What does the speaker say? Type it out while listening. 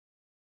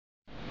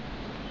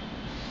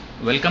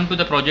Welcome to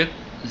the project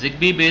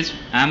Zigbee based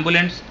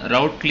ambulance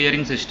route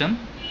clearing system.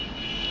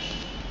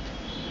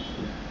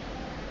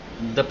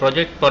 The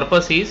project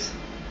purpose is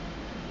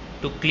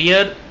to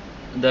clear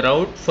the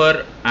route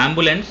for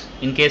ambulance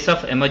in case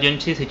of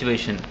emergency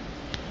situation.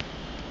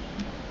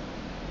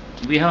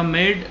 We have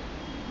made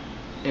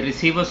a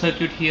receiver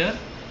circuit here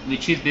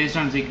which is based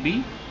on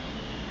Zigbee.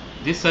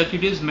 This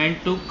circuit is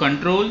meant to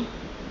control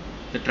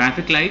the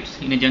traffic lights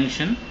in a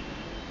junction,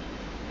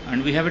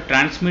 and we have a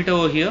transmitter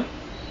over here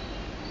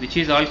which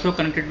is also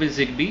connected with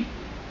Zigbee.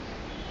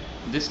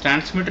 This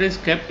transmitter is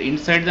kept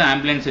inside the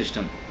ambulance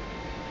system.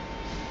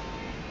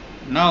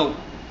 Now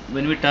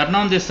when we turn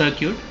on this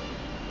circuit,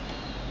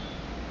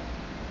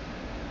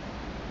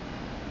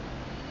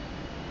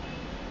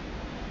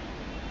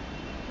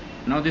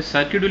 now this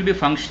circuit will be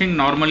functioning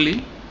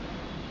normally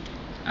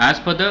as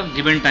per the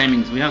given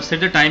timings. We have set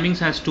the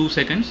timings as 2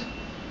 seconds.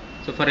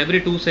 So for every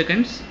 2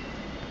 seconds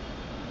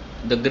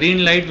the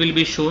green light will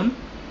be shown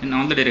in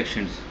all the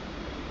directions.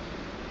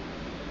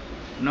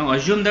 Now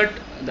assume that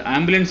the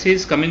ambulance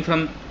is coming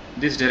from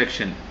this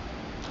direction.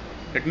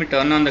 Let me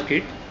turn on the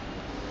kit.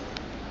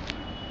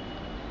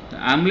 The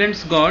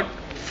ambulance got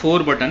 4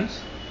 buttons: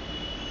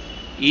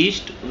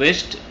 east,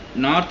 west,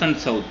 north and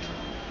south.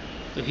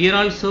 So here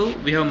also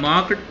we have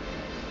marked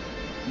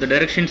the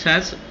directions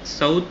as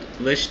south,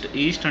 west,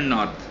 east and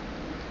north.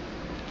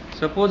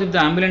 Suppose if the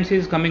ambulance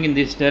is coming in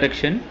this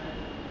direction,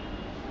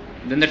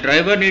 then the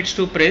driver needs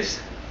to press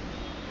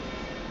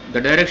the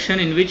direction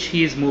in which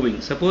he is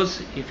moving.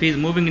 Suppose if he is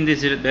moving in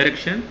this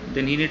direction,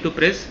 then he need to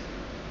press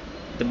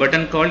the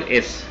button called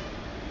S.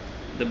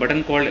 The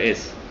button called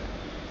S.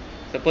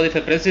 Suppose if I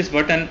press this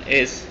button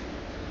S,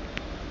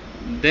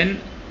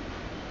 then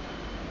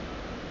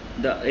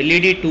the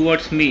LED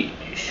towards me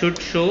should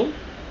show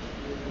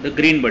the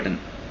green button.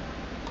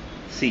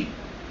 See,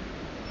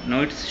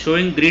 now it's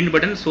showing green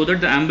button so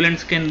that the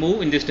ambulance can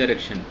move in this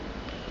direction.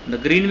 The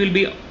green will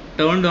be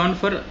turned on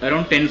for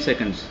around 10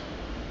 seconds.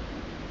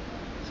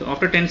 So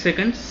after 10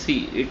 seconds,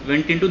 see, it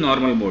went into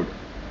normal mode.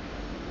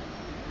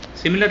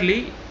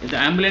 Similarly, if the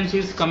ambulance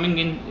is coming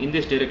in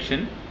this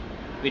direction,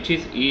 which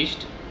is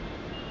east,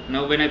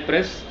 now when I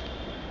press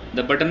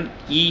the button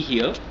E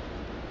here,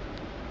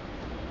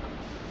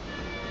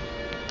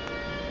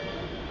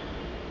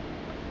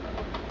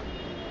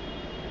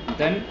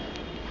 then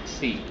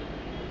see,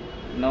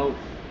 now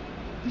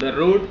the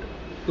road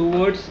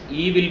towards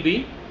E will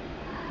be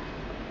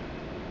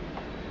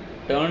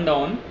turned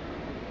on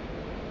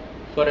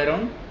for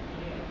around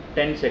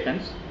 10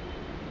 seconds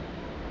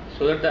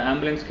so that the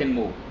ambulance can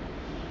move.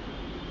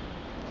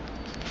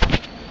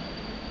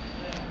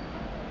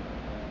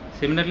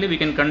 Similarly, we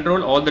can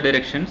control all the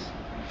directions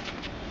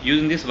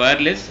using this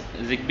wireless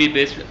Zigbee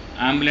based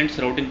ambulance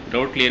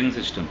route clearing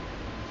system.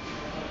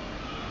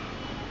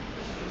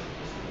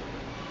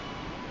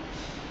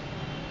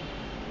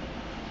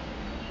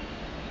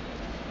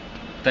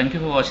 Thank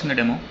you for watching the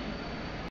demo.